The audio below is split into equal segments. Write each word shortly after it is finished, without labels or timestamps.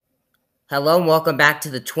Hello and welcome back to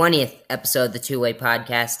the 20th episode of the Two Way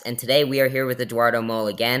Podcast. And today we are here with Eduardo Mole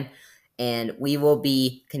again. And we will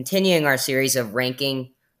be continuing our series of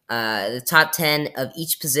ranking the top 10 of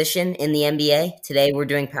each position in the NBA. Today we're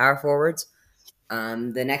doing power forwards.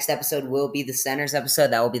 The next episode will be the centers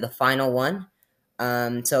episode. That will be the final one.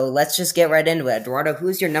 So let's just get right into it. Eduardo,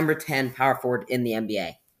 who's your number 10 power forward in the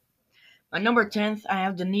NBA? My number 10th, I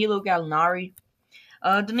have Danilo Gallinari.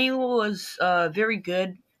 Danilo was very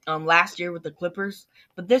good last year with the Clippers,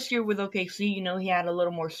 but this year with OKC, he had a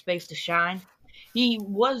little more space to shine. He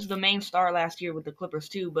was the main star last year with the Clippers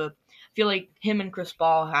too, but I feel like him and Chris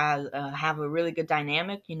Paul have a really good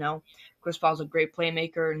dynamic. Chris Paul's a great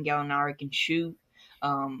playmaker, and Gallinari can shoot.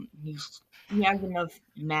 He has enough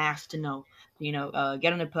mass to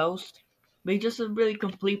get in the post, but he's just a really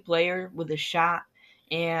complete player with a shot,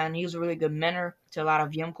 and he's a really good mentor to a lot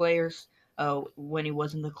of young players when he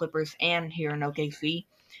was in the Clippers and here in OKC.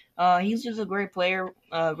 He's just a great player,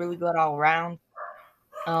 really good all around.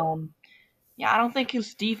 Um, yeah, I don't think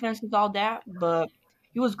his defense is all that, but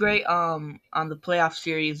he was great on the playoff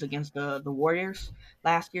series against the Warriors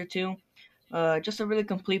last year too. Just a really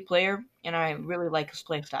complete player, and I really like his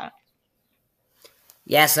play style.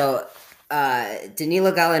 Yeah, so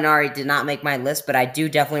Danilo Gallinari did not make my list, but I do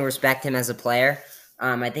definitely respect him as a player.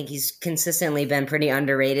 I think he's consistently been pretty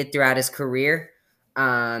underrated throughout his career.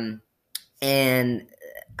 And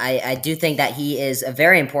I do think that he is a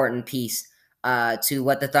very important piece to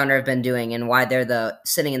what the Thunder have been doing and why they're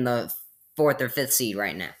sitting in the fourth or fifth seed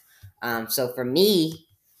right now. So for me,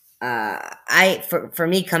 for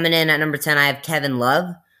me coming in at number 10, I have Kevin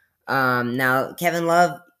Love. Now Kevin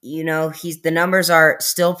Love, the numbers are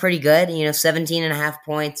still pretty good. 17 and a half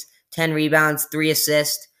points, 10 rebounds, 3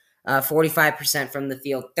 assists, 45% from the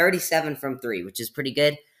field, 37 from three, which is pretty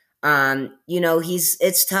good.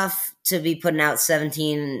 It's tough to be putting out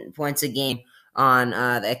 17 points a game on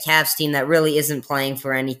a Cavs team that really isn't playing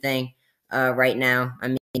for anything right now. I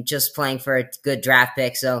mean, just playing for a good draft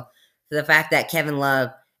pick. So the fact that Kevin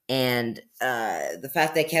Love is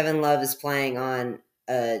playing on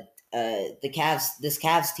this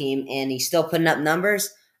Cavs team, and he's still putting up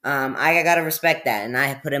numbers. I gotta respect that, and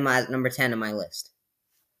I put him at number 10 on my list.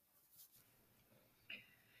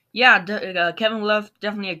 Yeah, Kevin Love,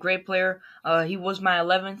 definitely a great player. He was my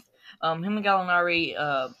 11th. Him and Gallinari,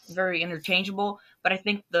 very interchangeable, but I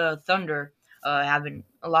think the Thunder have been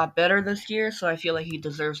a lot better this year, so I feel like he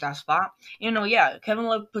deserves that spot. Yeah, Kevin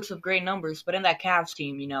Love puts up great numbers, but in that Cavs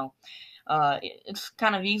team, it's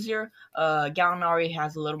kind of easier. Gallinari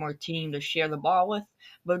has a little more team to share the ball with,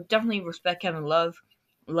 but definitely respect Kevin Love.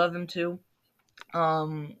 Love him too.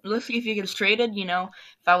 Let's see if he gets traded.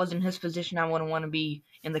 If I was in his position, I wouldn't want to be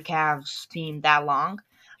in the Cavs team that long.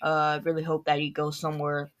 I really hope that he goes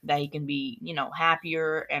somewhere that he can be,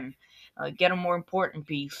 happier and get a more important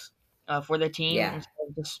piece for the team Yeah. instead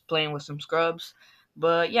of just playing with some scrubs.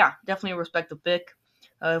 But yeah, definitely respect the pick.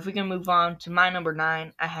 If we can move on to my number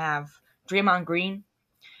 9, I have Draymond Green.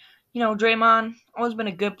 Draymond always been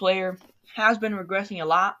a good player, has been regressing a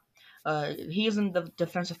lot. He isn't the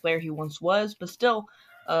defensive player he once was, but still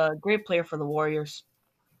a great player for the Warriors.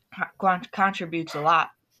 Contributes a lot,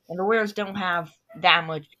 and the Warriors don't have that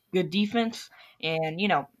much good defense. And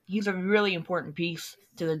he's a really important piece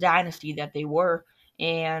to the dynasty that they were.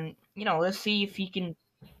 And let's see if he can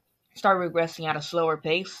start regressing at a slower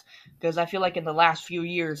pace, because I feel like in the last few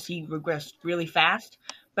years he regressed really fast.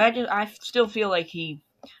 But I still feel like he,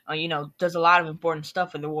 does a lot of important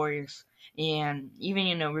stuff for the Warriors. And even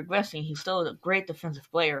regressing, he's still a great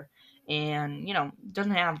defensive player, and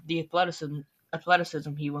doesn't have the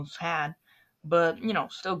athleticism he once had. But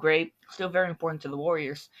still great, still very important to the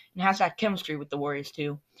Warriors, and has that chemistry with the Warriors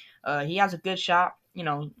too. He has a good shot.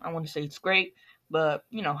 I want to say it's great, but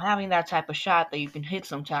having that type of shot that you can hit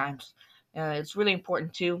sometimes, it's really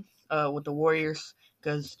important too with the Warriors,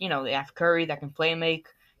 because they have Curry that can play make,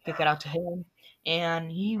 kick it out to him,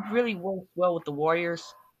 and he really works well with the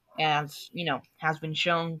Warriors, as has been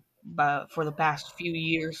shown for the past few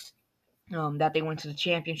years, that they went to the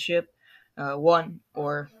championship, one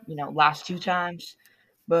or lost 2 times,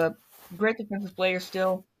 but great defensive player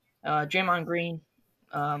still. Draymond Green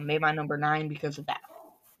made my number 9 because of that.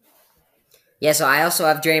 Yeah, so I also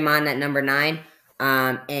have Draymond at number 9.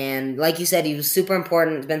 And like you said, he was super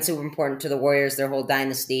important, been super important to the Warriors, their whole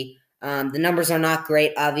dynasty. The numbers are not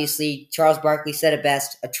great, obviously. Charles Barkley said it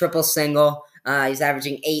best, a triple single. He's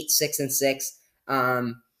averaging 8, 6, and 6.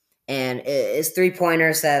 And his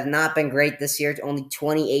three-pointers have not been great this year, only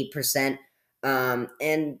 28%.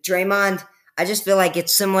 And Draymond, I just feel like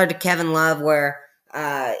it's similar to Kevin Love, where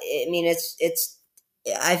I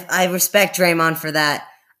respect Draymond for that.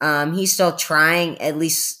 he's still trying at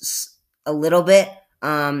least a little bit.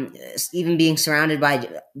 Even being surrounded by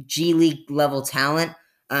G League level talent,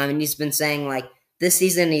 and he's been saying like this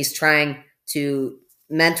season he's trying to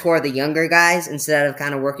mentor the younger guys instead of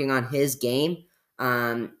kind of working on his game.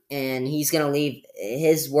 And he's going to leave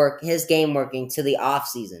his game working to the off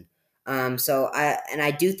season.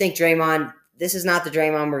 I do think Draymond. This is not the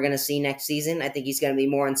Draymond we're going to see next season. I think he's going to be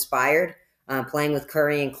more inspired, playing with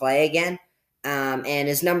Curry and Clay again, and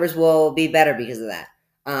his numbers will be better because of that.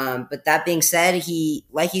 But that being said,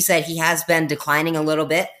 like he said, he has been declining a little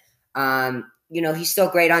bit. He's still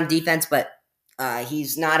great on defense, but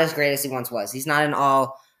he's not as great as he once was. He's not an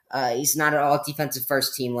all. He's not an all defensive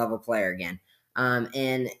first team level player again.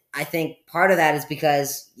 And I think part of that is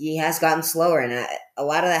because he has gotten slower, and a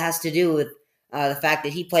lot of that has to do with the fact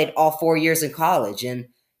that he played all 4 years in college. And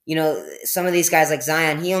some of these guys like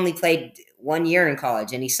Zion, he only played 1 year in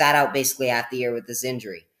college, and he sat out basically half the year with this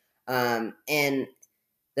injury. And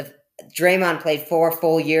the Draymond played 4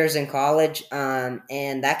 full years in college,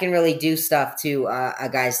 and that can really do stuff to a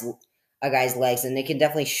guy's legs, and it can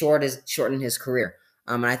definitely shorten his career.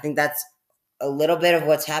 And I think that's a little bit of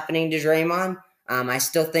what's happening to Draymond. I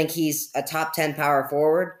still think he's a top 10 power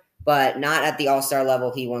forward, but not at the All-Star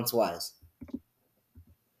level he once was.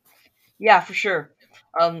 Yeah, for sure.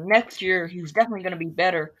 Next year he's definitely going to be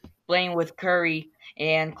better playing with Curry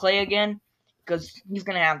and Clay again because he's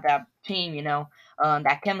going to have that team,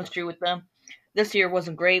 that chemistry with them. This year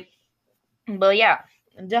wasn't great, but yeah,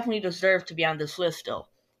 definitely deserves to be on this list still,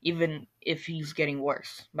 even if he's getting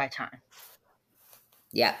worse by time.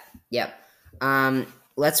 Yeah, yeah.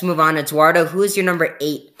 Let's move on. Eduardo, who is your number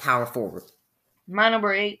 8 power forward? My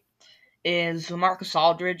number 8 is LaMarcus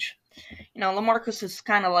Aldridge. LaMarcus is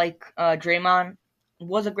kind of like Draymond.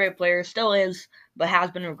 Was a great player, still is, but has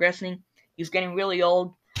been regressing. He's getting really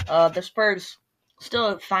old. The Spurs still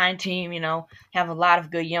a fine team, have a lot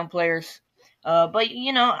of good young players. But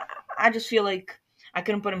I just feel like I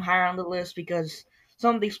couldn't put him higher on the list because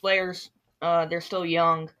some of these players, they're still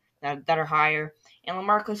young that are higher. And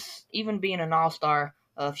LaMarcus, even being an All-Star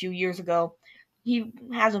a few years ago, he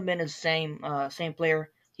hasn't been the same player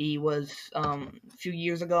he was a few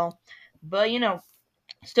years ago. But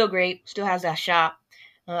still great. Still has that shot.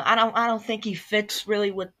 I don't think he fits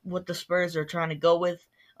really with what the Spurs are trying to go with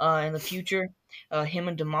in the future. Him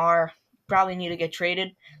and DeMar probably need to get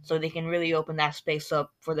traded so they can really open that space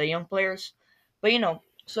up for the young players. But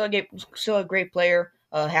still a great player.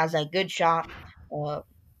 Has that good shot. Uh,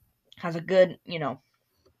 has a good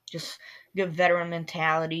just good veteran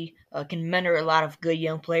mentality. Can mentor a lot of good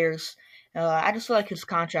young players. I just feel like his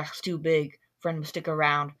contract's too big for him to stick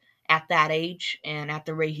around at that age and at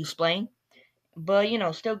the rate he's playing. But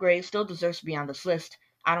still great. Still deserves to be on this list.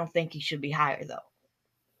 I don't think he should be higher though.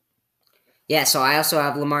 Yeah, so I also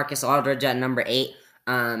have LaMarcus Aldridge at number 8.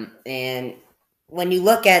 And when you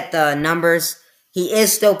look at the numbers, he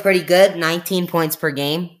is still pretty good. 19 points per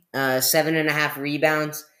game, 7.5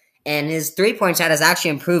 rebounds, and his 3-point shot has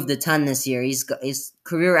actually improved a ton this year. His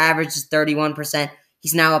career average is 31%.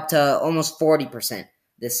 He's now up to almost 40%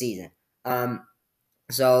 this season.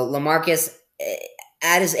 So LaMarcus,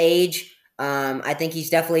 at his age, I think he's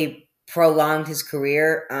definitely prolonged his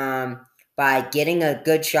career by getting a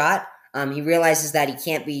good shot. He realizes that he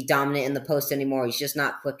can't be dominant in the post anymore. He's just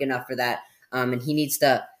not quick enough for that, and he needs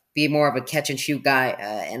to be more of a catch and shoot guy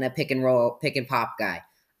and a pick and roll, pick and pop guy,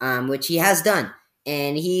 which he has done.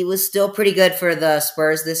 And he was still pretty good for the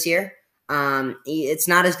Spurs this year. It's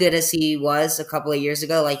not as good as he was a couple of years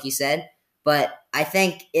ago, like you said. But I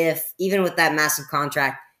think if, even with that massive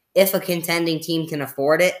contract, if a contending team can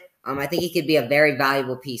afford it, I think he could be a very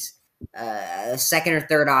valuable piece, a second or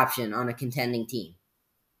third option on a contending team.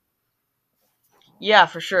 Yeah,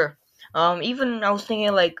 for sure. Even I was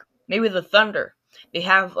thinking like maybe the Thunder. They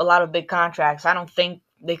have a lot of big contracts. I don't think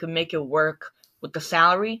they could make it work with the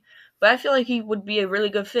salary, but I feel like he would be a really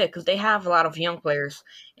good fit because they have a lot of young players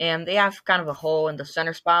and they have kind of a hole in the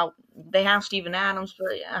center spot. They have Steven Adams,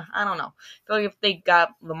 but yeah, I don't know. I feel like if they got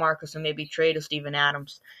LaMarcus and maybe traded Steven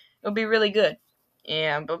Adams, it would be really good.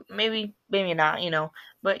 Yeah, but maybe not,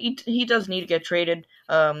 But he does need to get traded.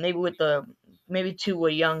 Maybe to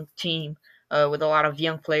a young team with a lot of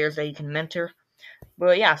young players that he can mentor.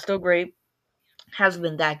 But yeah, still great. Hasn't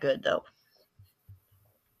been that good though.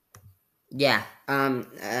 Yeah,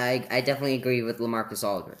 I definitely agree with LaMarcus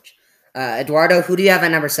Aldridge. Eduardo, who do you have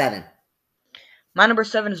at number 7? My number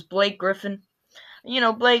 7 is Blake Griffin.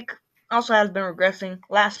 Blake also has been regressing.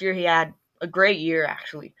 Last year he had a great year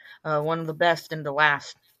actually, one of the best in the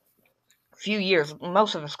last few years,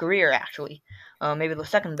 most of his career actually, maybe the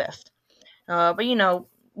second best. But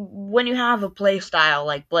when you have a play style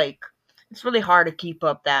like Blake, it's really hard to keep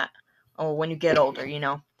up that when you get older, you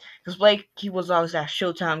know. Because Blake, he was always that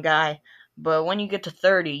Showtime guy, but when you get to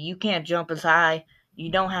 30, you can't jump as high.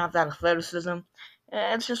 You don't have that athleticism.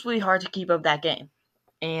 It's just really hard to keep up that game.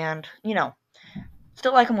 And, you know,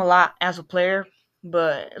 still like him a lot as a player,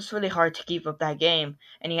 but it's really hard to keep up that game.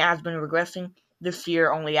 And he has been regressing. This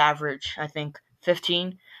year, only average, I think,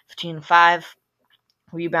 15, 15 and 5.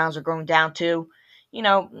 Rebounds are going down too. You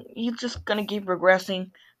know, he's just going to keep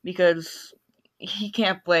regressing because he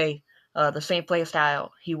can't play the same play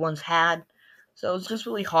style he once had. So it's just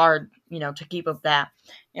really hard, you know, to keep up that.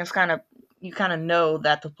 And it's kind of, you kind of know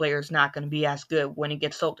that the player's not going to be as good when he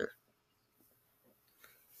gets older.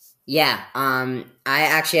 Yeah, I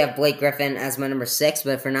actually have Blake Griffin as my number 6,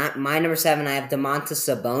 but for not my number 7, I have Domantas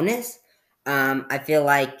Sabonis. I feel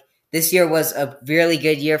like this year was a really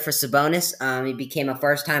good year for Sabonis. He became a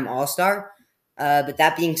first-time All-Star. But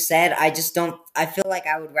that being said, I just don't. I feel like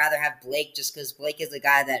I would rather have Blake just because Blake is a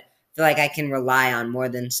guy that I feel like I can rely on more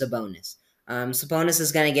than Sabonis. Sabonis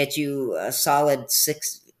is going to get you a solid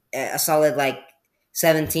like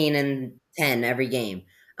 17 and 10 every game,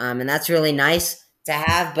 and that's really nice to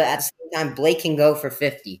have, but at the same time, Blake can go for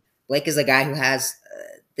 50. Blake is a guy who has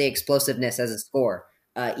the explosiveness as a scorer,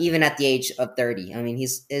 even at the age of 30. I mean,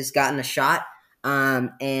 he's gotten a shot,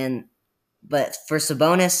 and but for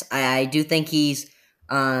Sabonis, I do think he's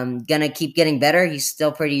gonna keep getting better. He's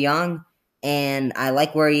still pretty young, and I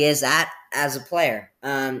like where he is at as a player.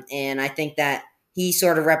 And I think that he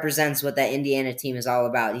sort of represents what that Indiana team is all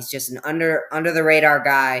about. He's just an under the radar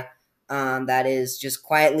guy that is just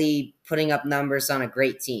quietly putting up numbers on a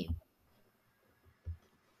great team.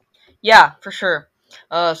 Yeah, for sure.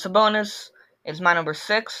 Sabonis is my number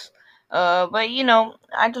 6. But you know,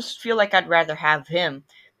 I just feel like I'd rather have him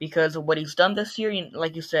because of what he's done this year.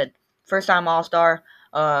 Like you said, first time All Star,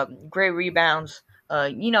 great rebounds.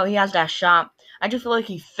 You know, he has that shot. I just feel like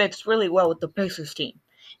he fits really well with the Pacers team,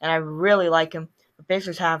 and I really like him. The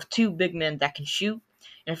Pacers have two big men that can shoot,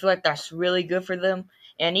 and I feel like that's really good for them.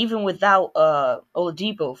 And even without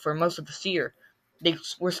Oladipo for most of this year, they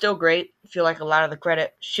were still great. I feel like a lot of the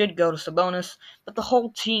credit should go to Sabonis, but the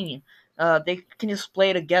whole team, they can just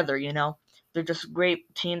play together. You know, they're just a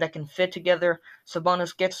great team that can fit together.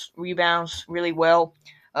 Sabonis gets rebounds really well.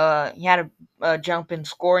 He had a jump in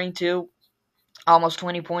scoring too, almost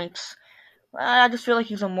 20 points. I just feel like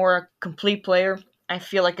he's a more complete player. I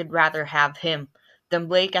feel like I'd rather have him than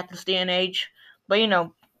Blake at this day and age. But you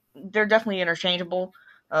know, they're definitely interchangeable.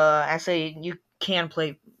 I say you can't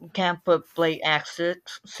put Blake at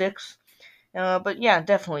six. But yeah,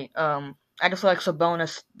 definitely. I just feel like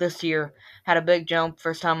Sabonis this year had a big jump,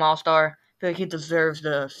 first time All Star. I feel like he deserves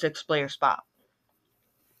the sixth player spot.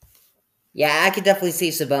 Yeah, I could definitely see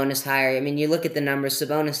Sabonis higher. I mean, you look at the numbers.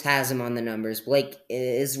 Sabonis has him on the numbers. Blake,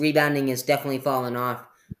 his rebounding is definitely fallen off.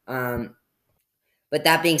 Um, but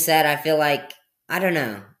that being said, I feel like I don't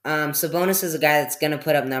know. Sabonis is a guy that's going to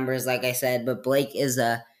put up numbers, like I said, but Blake is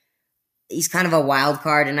he's kind of a wild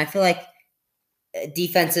card, and I feel like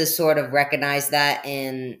defenses sort of recognize that,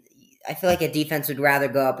 and I feel like a defense would rather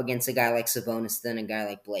go up against a guy like Sabonis than a guy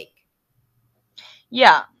like Blake.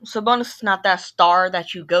 Yeah, Sabonis is not that star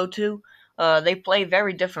that you go to. They play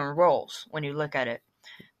very different roles when you look at it.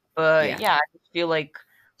 But Yeah, yeah, I just feel like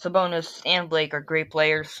Sabonis and Blake are great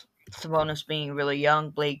players. Sabonis being really young,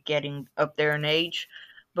 Blake getting up there in age.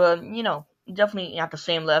 But, you know, definitely at the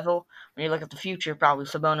same level. When you look at the future, probably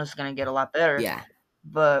Sabonis is going to get a lot better. yeah.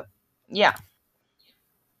 But, yeah,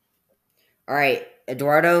 All right,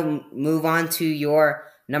 Eduardo, move on to your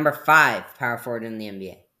number 5 power forward in the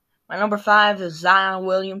NBA. my number 5 is Zion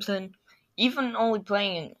Williamson. Even only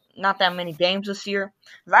playing not that many games this year,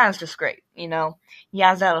 Zion's just great. You know, he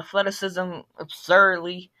has that athleticism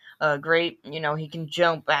absurdly great. You know, he can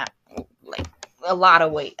jump at like a lot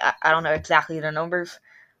of weight. I don't know exactly the numbers,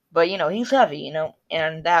 but you know he's heavy. You know,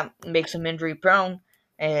 and that makes him injury prone.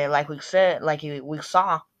 Like we said, we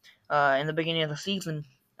saw in the beginning of the season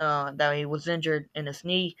that he was injured in his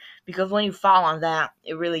knee because when you fall on that,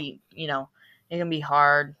 it really it can be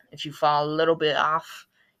hard if you fall a little bit off.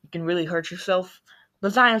 You can really hurt yourself.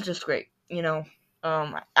 But Zion's just great. You know,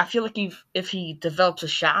 I feel like if he develops a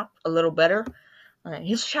shot a little better,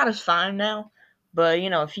 his shot is fine now. But you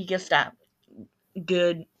know, if he gets that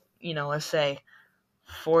good, let's say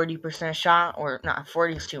 40% shot, or not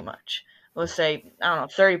 40 is too much. Let's say, I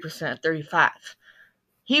don't know, 30%, 35.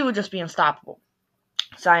 He would just be unstoppable.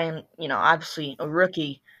 Zion, obviously a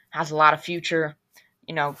rookie, has a lot of future.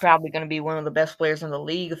 Probably going to be one of the best players in the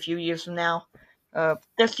league a few years from now.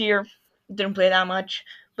 This year, didn't play that much,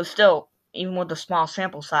 but still, even with the small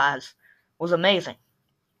sample size, was amazing.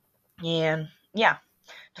 And yeah,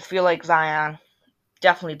 I feel like Zion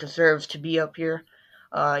definitely deserves to be up here,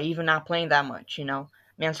 even not playing that much.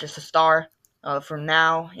 Man's just a star from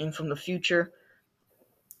now and from the future.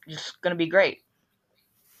 Just gonna be great.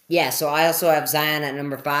 Yeah, so I also have Zion at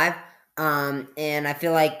number 5. And I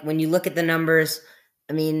feel like when you look at the numbers,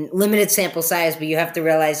 I mean, limited sample size, but you have to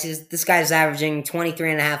realize this guy's averaging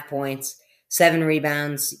 23 and a half points, 7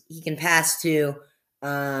 rebounds. He can pass too.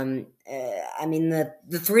 I mean,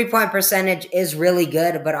 the 3 point percentage is really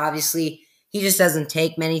good, but obviously he just doesn't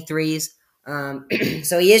take many threes.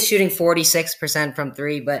 So he is shooting 46% from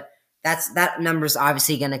three, but that number's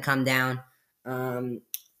obviously going to come down. Um,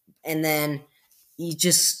 and then he's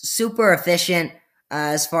just super efficient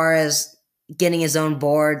as far as getting his own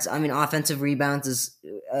boards. I mean, offensive rebounds is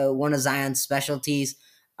one of Zion's specialties,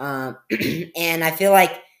 and I feel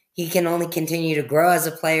like he can only continue to grow as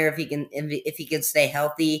a player if he can stay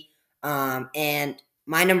healthy. And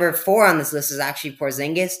my number 4 on this list is actually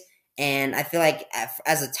Porzingis, and I feel like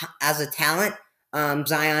as a talent,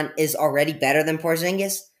 Zion is already better than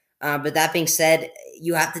Porzingis. But that being said,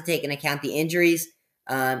 you have to take into account the injuries,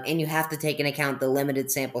 and you have to take into account the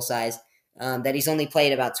limited sample size, that he's only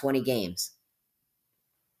played about 20 games.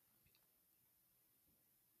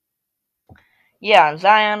 Yeah,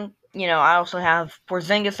 Zion. I also have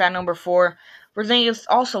Porzingis at number 4. Porzingis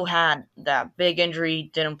also had that big injury,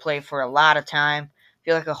 didn't play for a lot of time.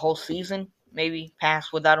 Feel like a whole season, maybe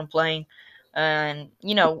passed without him playing. And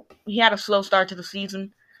he had a slow start to the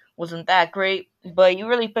season, wasn't that great, but he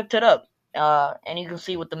really picked it up. And you can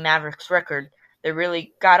see with the Mavericks record, they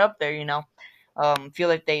really got up there. Feel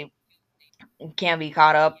like they can't be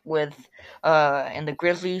caught up with in the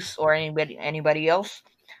Grizzlies or anybody else.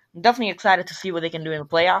 I'm definitely excited to see what they can do in the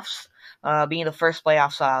playoffs. Being the first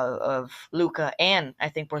playoffs of Luka and I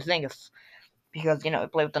think Porzingis because they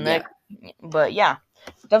play with the Yeah. Knicks. But yeah,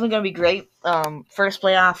 definitely gonna be great. First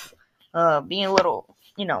playoff, being a little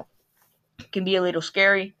can be a little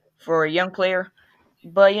scary for a young player,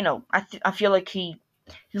 but I feel like he's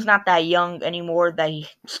not that young anymore. That he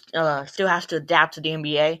still has to adapt to the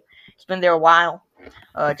NBA. He's been there a while.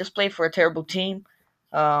 Just played for a terrible team.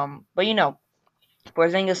 But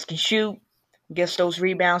Porzingis can shoot, gets those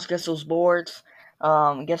rebounds, gets those boards,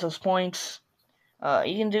 gets those points.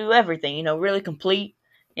 He can do everything. Really complete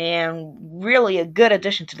and really a good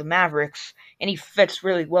addition to the Mavericks. And he fits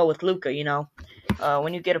really well with Luka.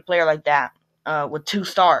 When you get a player like that with 2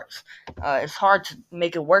 stars, it's hard to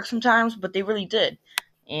make it work sometimes, but they really did.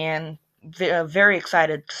 And very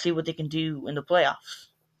excited to see what they can do in the playoffs.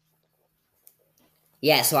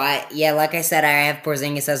 Yeah, so like I said, I have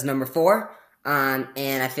Porzingis as number 4.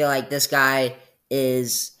 And I feel like this guy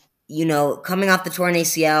is, coming off the torn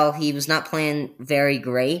ACL. He was not playing very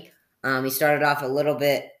great. He started off a little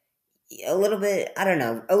bit, I don't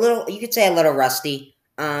know, you could say a little rusty.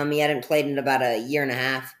 He hadn't played in about a year and a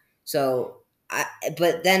half. So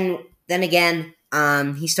but then again,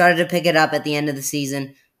 he started to pick it up at the end of the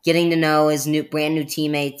season, getting to know his brand new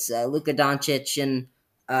teammates, Luka Doncic and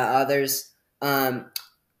others. And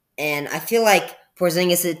I feel like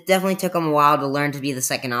Porzingis, it definitely took him a while to learn to be the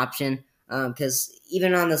second option. Because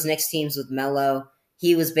even on those Knicks teams with Melo,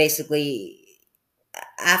 he was basically,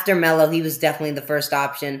 after Melo, he was definitely the first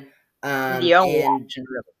option. The only And option,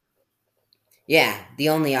 really. yeah, the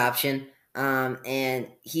only option. And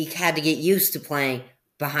he had to get used to playing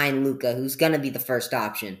behind Luca, who's going to be the first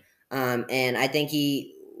option. And I think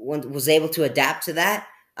he was able to adapt to that.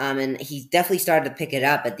 And he definitely started to pick it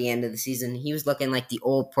up at the end of the season. He was looking like the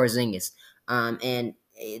old Porzingis. And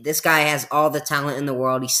this guy has all the talent in the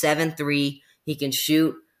world. He's 7'3". He can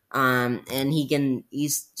shoot. And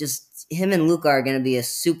he's just, him and Luca are going to be a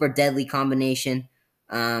super deadly combination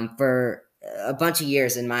for a bunch of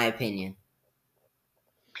years, in my opinion.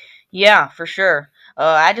 Yeah, for sure.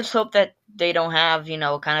 I just hope that they don't have,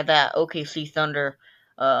 kind of that OKC Thunder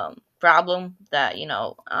problem that,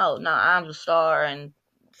 oh, no, I'm the star and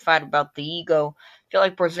fight about the ego. I feel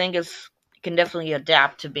like Porzingis can definitely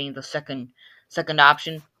adapt to being the second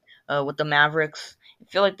option with the Mavericks. I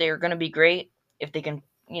feel like they're going to be great if they can,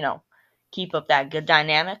 keep up that good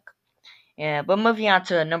dynamic. Yeah, but moving on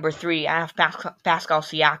to number 3, I have Pascal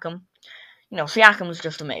Siakam. Siakam is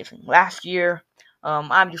just amazing. Last year,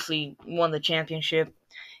 obviously won the championship,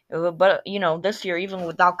 but this year, even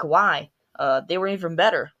without Kawhi, they were even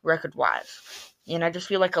better record wise. And I just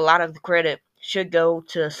feel like a lot of the credit should go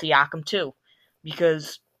to Siakam too,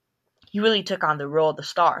 because he really took on the role of the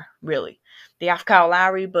star. Really, they have Kyle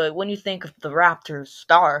Lowry, but when you think of the Raptors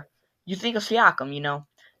star, you think of Siakam.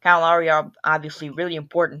 Kyle Lowry are obviously really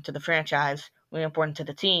important to the franchise, really important to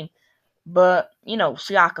the team, But,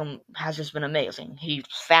 Siakam has just been amazing. He's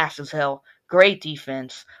fast as hell, great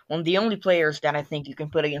defense. One of the only players that I think you can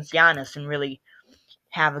put against Giannis and really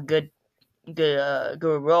have a good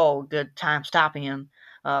role, good time stopping him.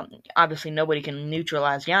 Obviously, nobody can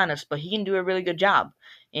neutralize Giannis, but he can do a really good job.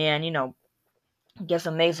 And, gets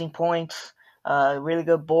amazing points, really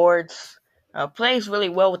good boards, plays really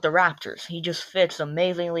well with the Raptors. He just fits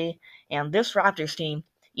amazingly. And this Raptors team,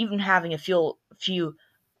 even having a few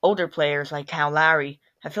older players like Kyle Lowry,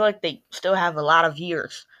 I feel like they still have a lot of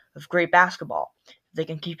years of great basketball. They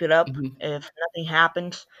can keep it up Mhm. if nothing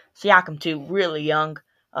happens. Siakam too, really young,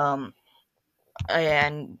 um,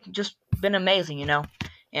 and just been amazing.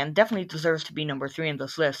 And definitely deserves to be number 3 in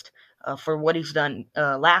this list for what he's done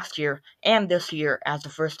last year and this year as the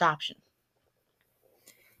first option.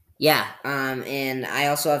 Yeah, and I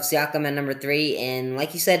also have Siakam at number 3, and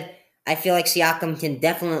like you said, I feel like Siakam can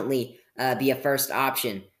definitely be a first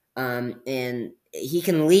option, and he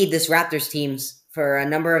can lead this Raptors teams for a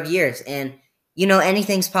number of years. And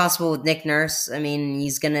anything's possible with Nick Nurse. I mean,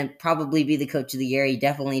 he's gonna probably be the coach of the year. He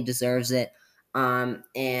definitely deserves it.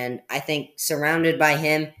 And I think surrounded by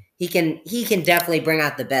him, he can definitely bring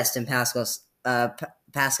out the best in Pascal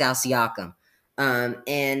Siakam.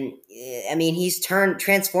 And I mean, he's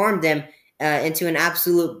transformed him into an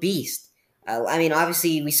absolute beast. I mean,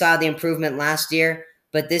 obviously, we saw the improvement last year,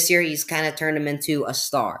 but this year he's kind of turned him into a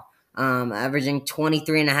star, averaging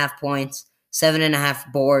 23 and a half points,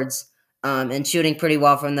 7.5 boards, and shooting pretty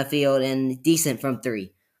well from the field and decent from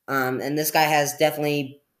three. And this guy has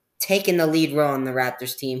definitely taken the lead role in the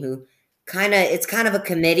Raptors team, who it's kind of a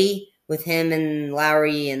committee with him and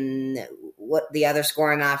Lowry and what the other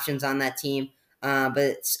scoring options on that team.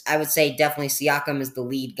 But I would say definitely Siakam is the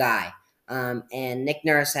lead guy. And Nick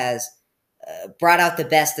Nurse has brought out the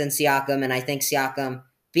best in Siakam, and I think Siakam,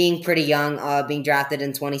 being pretty young, being drafted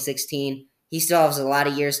in 2016, he still has a lot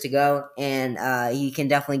of years to go, and he can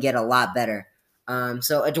definitely get a lot better.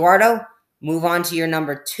 So, Eduardo, move on to your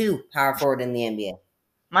number 2 power forward in the NBA.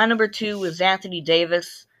 My number 2 is Anthony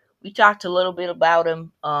Davis. We talked a little bit about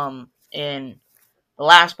him in the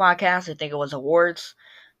last podcast. I think it was awards.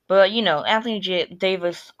 But Anthony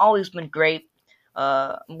Davis always been great.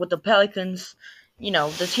 With the Pelicans,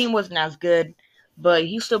 the team wasn't as good, but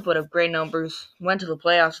he still put up great numbers. Went to the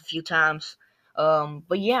playoffs a few times.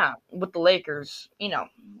 But yeah, with the Lakers,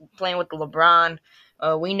 playing with the LeBron,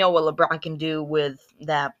 we know what LeBron can do with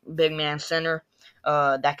that big man center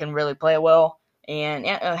that can really play well, and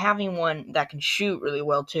having one that can shoot really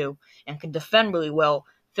well too and can defend really well.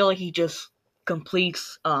 Feel like he just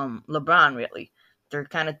completes LeBron really. They're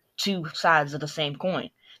kind of two sides of the same coin.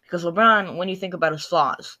 Because LeBron, when you think about his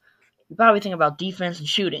flaws, you probably think about defense and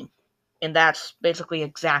shooting, and that's basically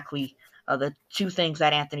exactly the two things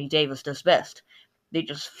that Anthony Davis does best. They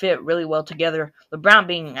just fit really well together. LeBron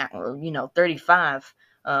being, 35,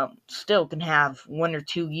 still can have 1 or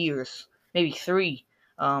 2 years, maybe 3,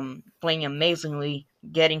 playing amazingly,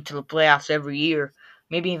 getting to the playoffs every year,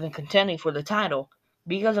 maybe even contending for the title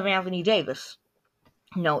because of Anthony Davis.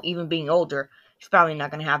 Even being older, he's probably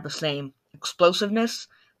not going to have the same explosiveness,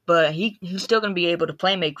 but he's still going to be able to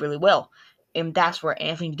play make really well. And that's where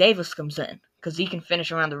Anthony Davis comes in because he can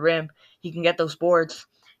finish around the rim, he can get those boards,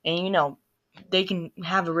 and they can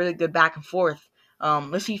have a really good back and forth.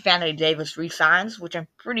 Let's see if Anthony Davis resigns, which I'm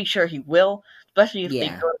pretty sure he will, especially if they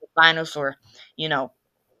Yeah. go to the finals or you know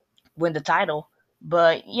win the title.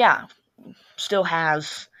 But yeah, still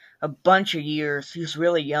has a bunch of years. He's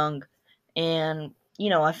really young, and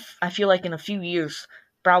I feel like in a few years,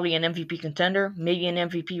 probably an MVP contender, maybe an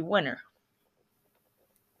MVP winner.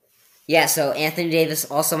 Yeah, so Anthony Davis,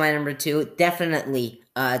 also my number 2, definitely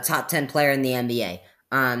a top 10 player in the NBA.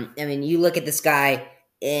 I mean, you look at this guy,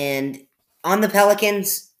 and on the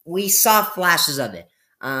Pelicans, we saw flashes of it.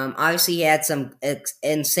 Obviously, he had some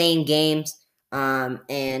insane games,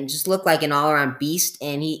 and just looked like an all around beast.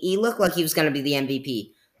 And he looked like he was going to be the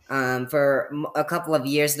MVP for a couple of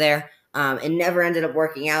years there. It never ended up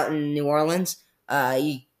working out in New Orleans.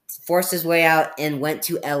 He forced his way out and went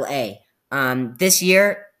to LA. This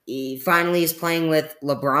year, he finally is playing with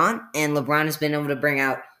LeBron, and LeBron has been able to bring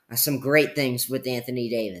out some great things with Anthony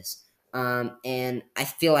Davis. And I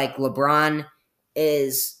feel like LeBron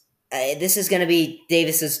is. This is going to be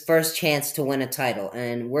Davis's first chance to win a title,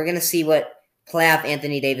 and we're going to see what playoff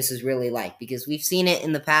Anthony Davis is really like because we've seen it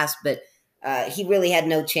in the past, but he really had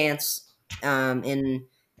no chance in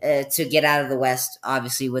to get out of the West.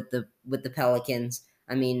 Obviously, with the Pelicans,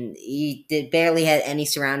 I mean, he barely had any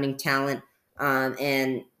surrounding talent.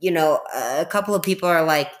 And a couple of people are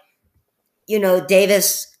like,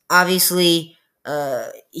 Davis obviously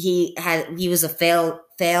he was a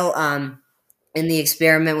fail in the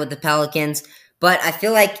experiment with the Pelicans. But I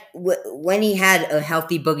feel like when he had a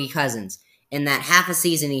healthy Boogie Cousins in that half a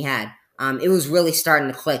season he had, it was really starting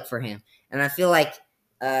to click for him. And I feel like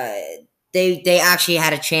uh, they actually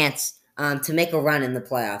had a chance to make a run in the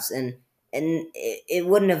playoffs, and it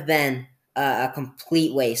wouldn't have been a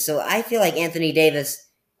complete waste. So I feel like Anthony Davis.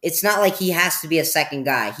 It's not like he has to be a second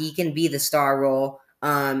guy. He can be the star role.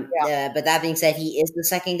 Yeah. But that being said, he is the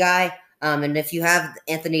second guy. And if you have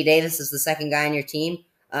Anthony Davis as the second guy on your team,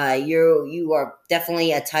 you are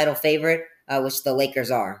definitely a title favorite, which the Lakers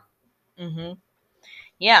are. Hmm.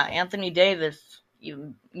 Yeah, Anthony Davis,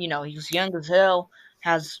 he's young as hell,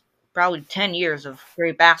 has probably 10 years of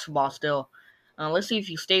great basketball still. Let's see if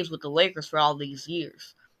he stays with the Lakers for all these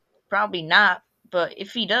years. Probably not, but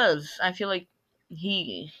if he does, I feel like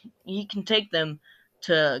he he can take them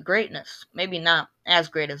to greatness. Maybe not as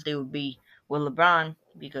great as they would be with LeBron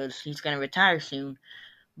because he's going to retire soon,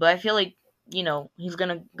 but I feel like, he's going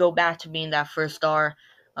to go back to being that first star,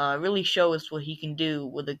 really show us what he can do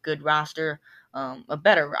with a good roster, a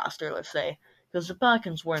better roster, let's say. Because the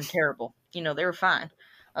Pelicans weren't terrible. They were fine.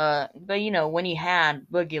 But, when he had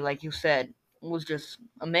Boogie, like you said, was just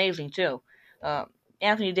amazing, too. Uh,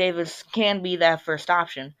 Anthony Davis can be that first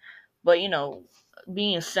option. But,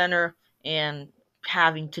 being a center and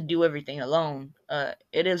having to do everything alone,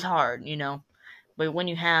 it is hard. But when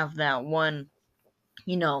you have that one,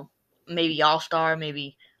 you know, maybe all star,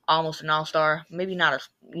 maybe almost an all star, maybe not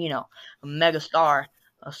a mega star,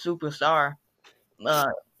 a superstar. Uh,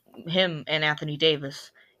 him and Anthony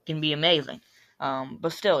Davis can be amazing.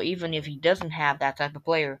 But still, even if he doesn't have that type of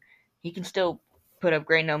player, he can still put up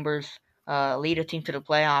great numbers, lead a team to the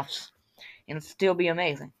playoffs, and still be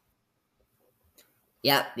amazing.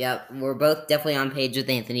 Yep. We're both definitely on page with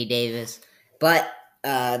Anthony Davis. But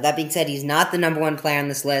that being said, he's not the number one player on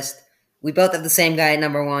this list. We both have the same guy at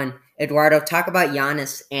number one. Eduardo, talk about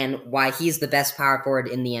Giannis and why he's the best power forward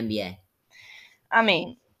in the NBA. I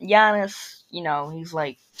mean, Giannis, he's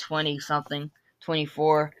like 20 something,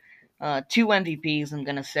 24. Two MVPs, I'm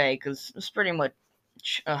going to say, because it's pretty much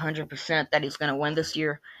 100% that he's going to win this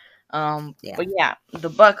year. Yeah. But yeah, the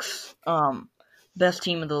Bucks, best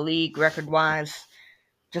team of the league record wise,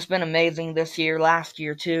 just been amazing this year, last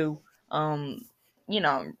year too. Um, you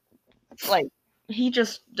know, like he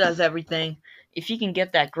just does everything. If he can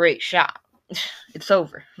get that great shot, it's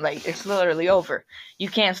over. Like it's literally over. You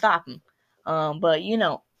can't stop him. But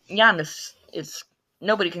Giannis, it's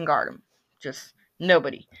nobody can guard him. Just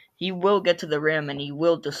nobody. He will get to the rim and he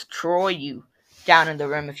will destroy you down in the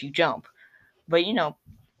rim if you jump. But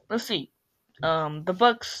let's see. The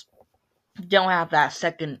Bucks don't have that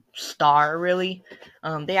second star really.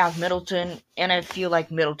 They have Middleton, and I feel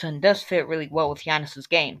like Middleton does fit really well with Giannis's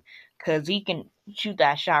game because he can shoot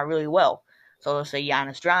that shot really well. So let's say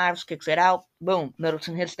Giannis drives, kicks it out, boom,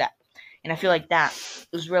 Middleton hits that, and I feel like that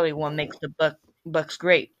is really what makes the Bucks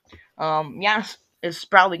great. Giannis is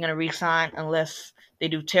probably going to resign unless they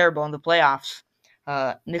do terrible in the playoffs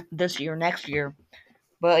this year, next year.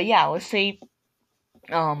 But yeah, let's say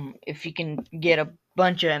if he can get a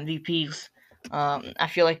bunch of MVPs, I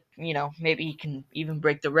feel like maybe he can even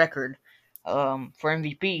break the record for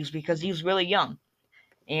MVPs because he's really young,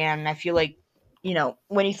 and I feel like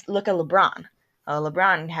when you look at LeBron,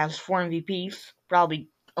 LeBron has 4 MVPs, probably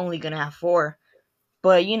only gonna have 4,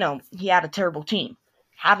 but he had a terrible team.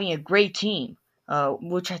 Having a great team,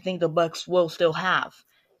 which I think the Bucks will still have,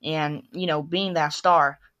 and being that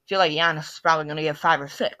star, I feel like Giannis is probably gonna get 5 or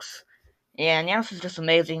 6. And Giannis is just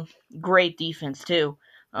amazing. Great defense too.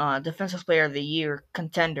 Defensive Player of the Year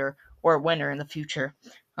contender or winner in the future.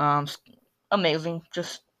 Um, Amazing.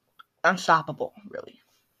 Just unstoppable, really.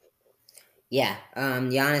 Yeah.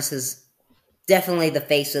 Giannis is definitely the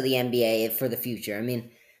face of the NBA for the future. I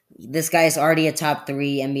mean, this guy's already a top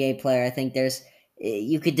three NBA player. I think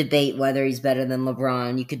you could debate whether he's better than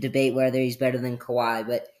LeBron. You could debate whether he's better than Kawhi,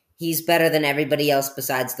 but he's better than everybody else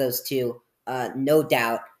besides those two, no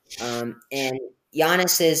doubt. And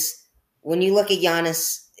Giannis is, when you look at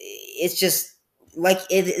Giannis, it's just like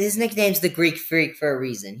his nickname's the Greek Freak for a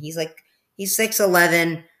reason. He's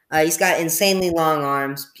 6'11". He's got insanely long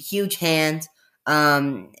arms, huge hands,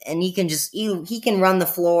 and he can run the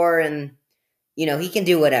floor, and he can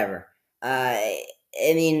do whatever. I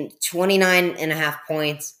mean, 29 and a half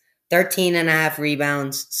points, 13 and a half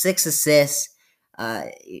rebounds, 6 assists.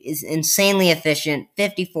 Is insanely efficient,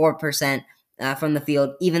 54% from the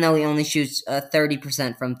field, even though he only shoots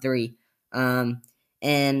 30% from three. And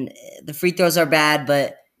the free throws are bad,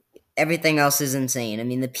 but everything else is insane. I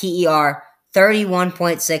mean, the PER,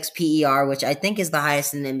 31.6 PER, which I think is the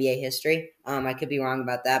highest in NBA history. I could be wrong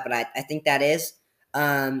about that, but I think that is.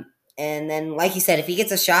 Um, and then, like you said, if he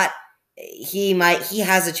gets a shot, he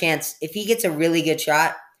has a chance. If he gets a really good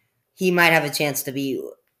shot, he might have a chance to be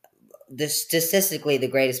statistically the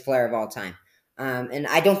greatest player of all time. And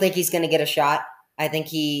I don't think he's going to get a shot. I think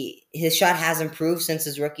his shot has improved since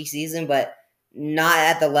his rookie season, but not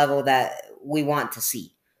at the level that we want to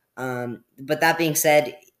see. But that being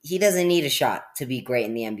said, he doesn't need a shot to be great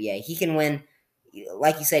in the NBA. He can win,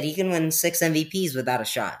 like you said, he can win 6 MVPs without a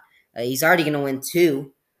shot. He's already going to win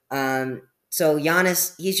two. So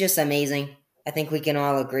Giannis, he's just amazing. I think we can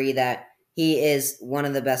all agree that he is one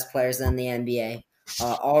of the best players in the NBA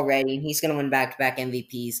already. He's going to win back-to-back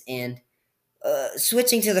MVPs. And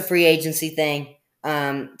switching to the free agency thing,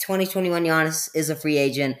 2021 Giannis is a free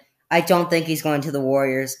agent. I don't think he's going to the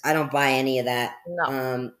Warriors. I don't buy any of that.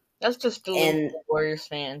 No, that's just delusional And Warriors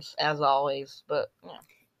fans, as always. But yeah.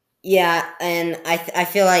 yeah, and I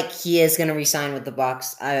feel like he is going to resign with the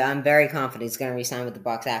Bucks. I'm very confident he's going to resign with the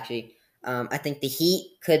Bucks. Actually, I think the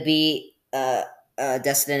Heat could be a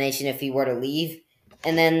destination if he were to leave,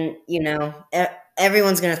 and then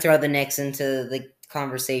everyone's going to throw the Knicks into the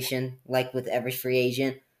conversation, like with every free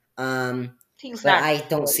agent. Um, He's but not I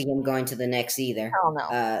don't good. see him going to the Knicks either. Hell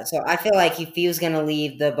no. So I feel like if he was going to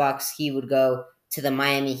leave the Bucks, he would go to the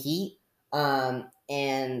Miami Heat.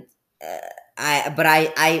 And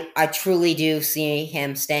I truly do see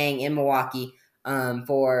him staying in Milwaukee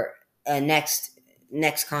for a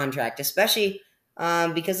next contract, especially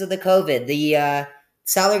because of the COVID. The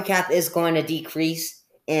salary cap is going to decrease,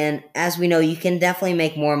 and as we know, you can definitely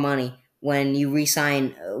make more money when you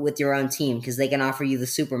re-sign with your own team because they can offer you the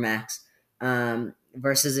supermax.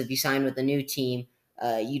 Versus if you sign with a new team,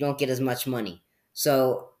 you don't get as much money.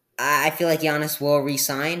 So I feel like Giannis will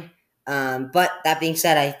re-sign. But that being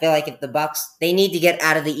said, I feel like if the Bucks they need to get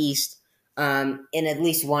out of the East in at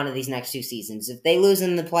least one of these next two seasons. If they lose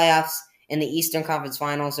in the playoffs in the Eastern Conference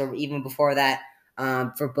Finals or even before that,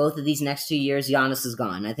 for both of these next 2 years, Giannis is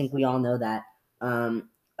gone. I think we all know that. Um,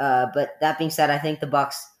 but that being said, I think the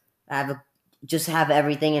Bucks just have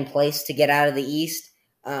everything in place to get out of the East.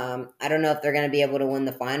 I don't know if they're going to be able to win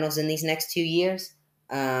the finals in these next 2 years.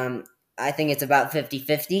 I think it's about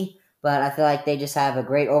 50-50, but I feel like they just have a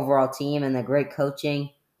great overall team and a great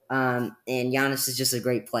coaching. And Giannis is just a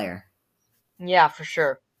great player. Yeah, for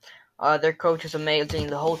sure. Their coach is amazing.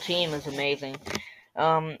 The whole team is amazing.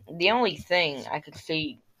 The only thing I could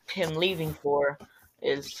see him leaving for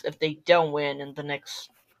is if they don't win in the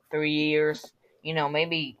next 3 years.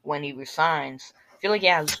 Maybe when he resigns. I feel like he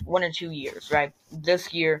has 1 or 2 years, right?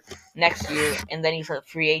 This year, next year, and then he's a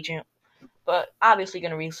free agent. But obviously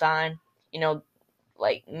going to resign. You know,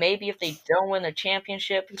 like maybe if they don't win the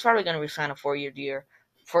championship, he's probably going to resign a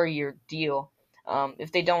 4-year deal.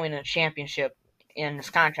 If they don't win a championship and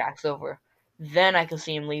his contract's over, then I could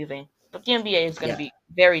see him leaving. But the NBA is going to Yeah. be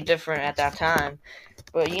very different at that time.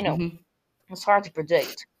 But Hmm. it's hard to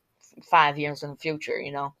predict 5 years in the future.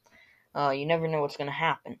 You never know what's going to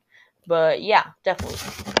happen. But yeah, definitely,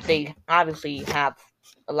 they obviously have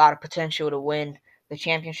a lot of potential to win the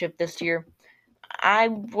championship this year. I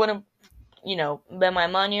wouldn't bet my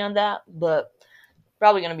money on that, but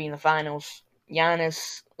probably gonna be in the finals.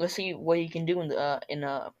 Giannis, let's see what he can do in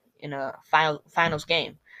a finals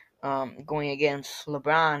game, going against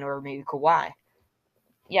LeBron or maybe Kawhi.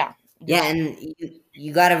 Yeah, Yeah, just and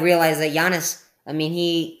you got to realize that Giannis. I mean,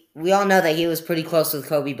 we all know that he was pretty close with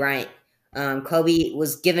Kobe Bryant. Kobe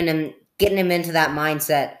was getting him into that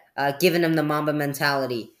mindset, giving him the Mamba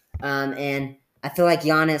mentality. And I feel like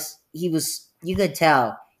Giannis, you could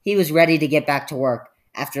tell he was ready to get back to work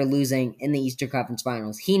after losing in the Eastern Conference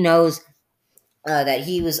Finals. He knows that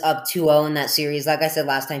he was up 2-0 in that series. Like I said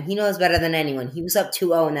last time, he knows better than anyone. He was up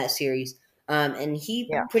 2-0 in that series, and he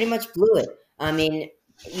yeah, pretty much blew it. I mean,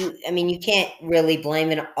 you can't really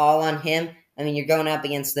blame it all on him. I mean, you're going up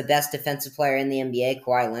against the best defensive player in the NBA,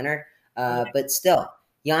 Kawhi Leonard. yeah, But still,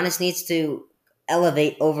 Giannis needs to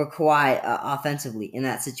elevate over Kawhi offensively in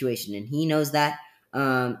that situation, and he knows that.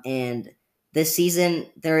 And this season,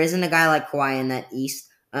 there isn't a guy like Kawhi in that East.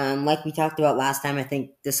 Like we talked about last time, I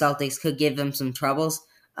think the Celtics could give them some troubles.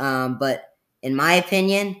 But in my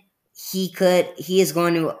opinion, he is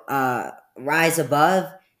going to rise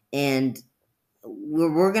above, and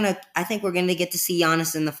we're gonna. I think we're gonna get to see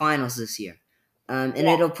Giannis in the finals this year, and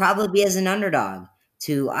yeah, it'll probably be as an underdog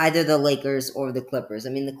to either the Lakers or the Clippers. I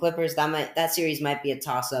mean, the Clippers that series might be a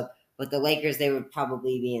toss up, but the Lakers they would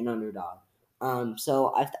probably be an underdog.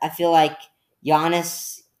 So I feel like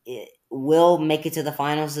Giannis will make it to the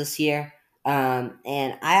finals this year, and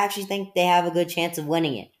I actually think they have a good chance of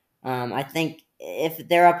winning it. I think if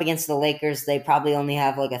they're up against the Lakers, they probably only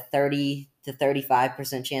have like a 30 to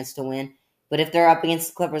 35% chance to win. But if they're up against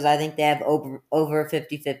the Clippers, I think they have over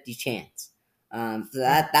 50-50 chance. So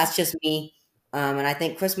that's just me. And I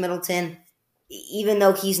think Chris Middleton, even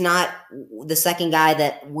though he's not the second guy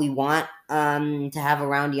that we want to have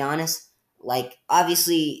around Giannis, like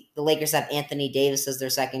obviously the Lakers have Anthony Davis as their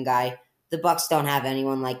second guy. The Bucks don't have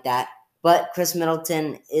anyone like that. But Chris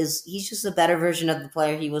Middleton he's just a better version of the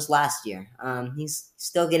player he was last year. He's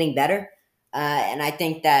still getting better. And I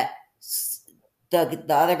think that the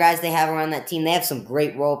other guys they have around that team, they have some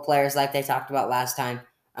great role players like they talked about last time,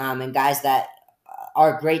 and guys that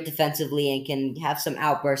are great defensively and can have some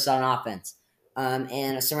outbursts on offense.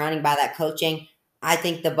 And surrounding by that coaching, I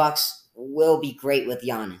think the Bucks will be great with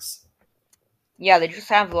Giannis. Yeah, they just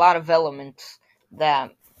have a lot of elements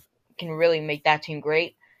that can really make that team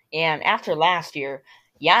great. And after last year,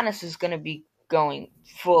 Giannis is going to be going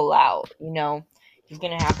full out. He's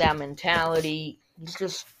going to have that mentality. He's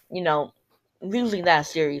just, losing that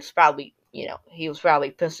series probably, he was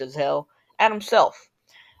probably pissed as hell at himself.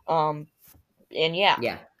 And yeah,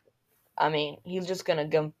 Yeah. I mean, he's just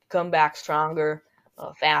going to come back stronger,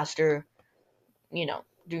 faster,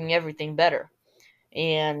 doing everything better.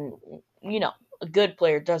 And, a good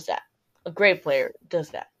player does that. A great player does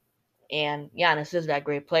that. And Giannis is that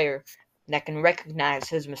great player that can recognize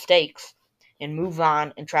his mistakes and move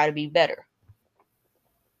on and try to be better.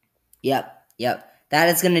 Yep. That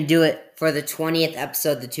is going to do it for the 20th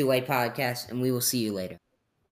episode of the Two Way Podcast, and we will see you later.